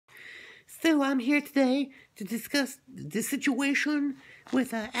So I'm here today to discuss the situation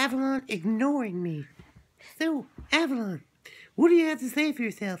with Avalon ignoring me. So, Avalon, what do you have to say for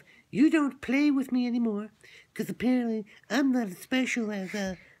yourself? You don't play with me anymore, because apparently I'm not as special as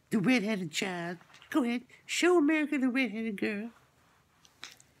the red-headed child. Go ahead, show America the red-headed girl.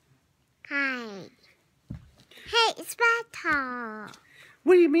 Hi. Hey, it's Battle.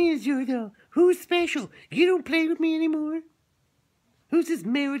 What do you mean is you're the... Who's special? You don't play with me anymore? Who's this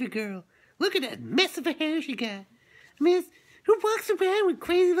Merida girl? Look at that mess of a hair she got. I mean, who walks around with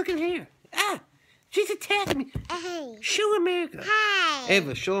crazy-looking hair? Ah! She's attacking me. Hey. Show America. Hi.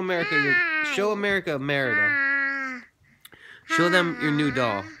 Ava, show America show America Merida. Show them your new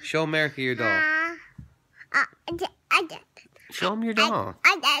doll. Show America your doll. Show them your doll.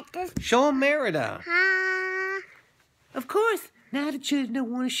 Show them Merida. Of course. Now the children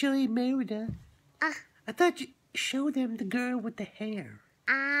don't want to show you Merida. I thought you'd show them the girl with the hair.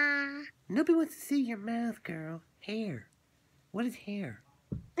 Nobody wants to see your mouth, girl. Hair. What is hair?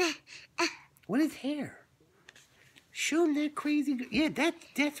 What is hair? Show them that crazy girl. Yeah,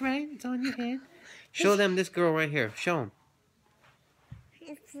 that's right. It's on your head. Show them this girl right here. Show them.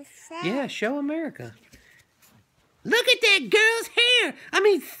 Yeah, show America. Look at that girl's hair. I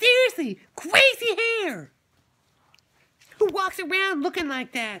mean, seriously, crazy hair. Who walks around looking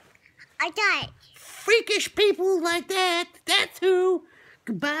like that? I got it. Freakish people like that. That's who.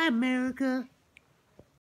 Goodbye, America.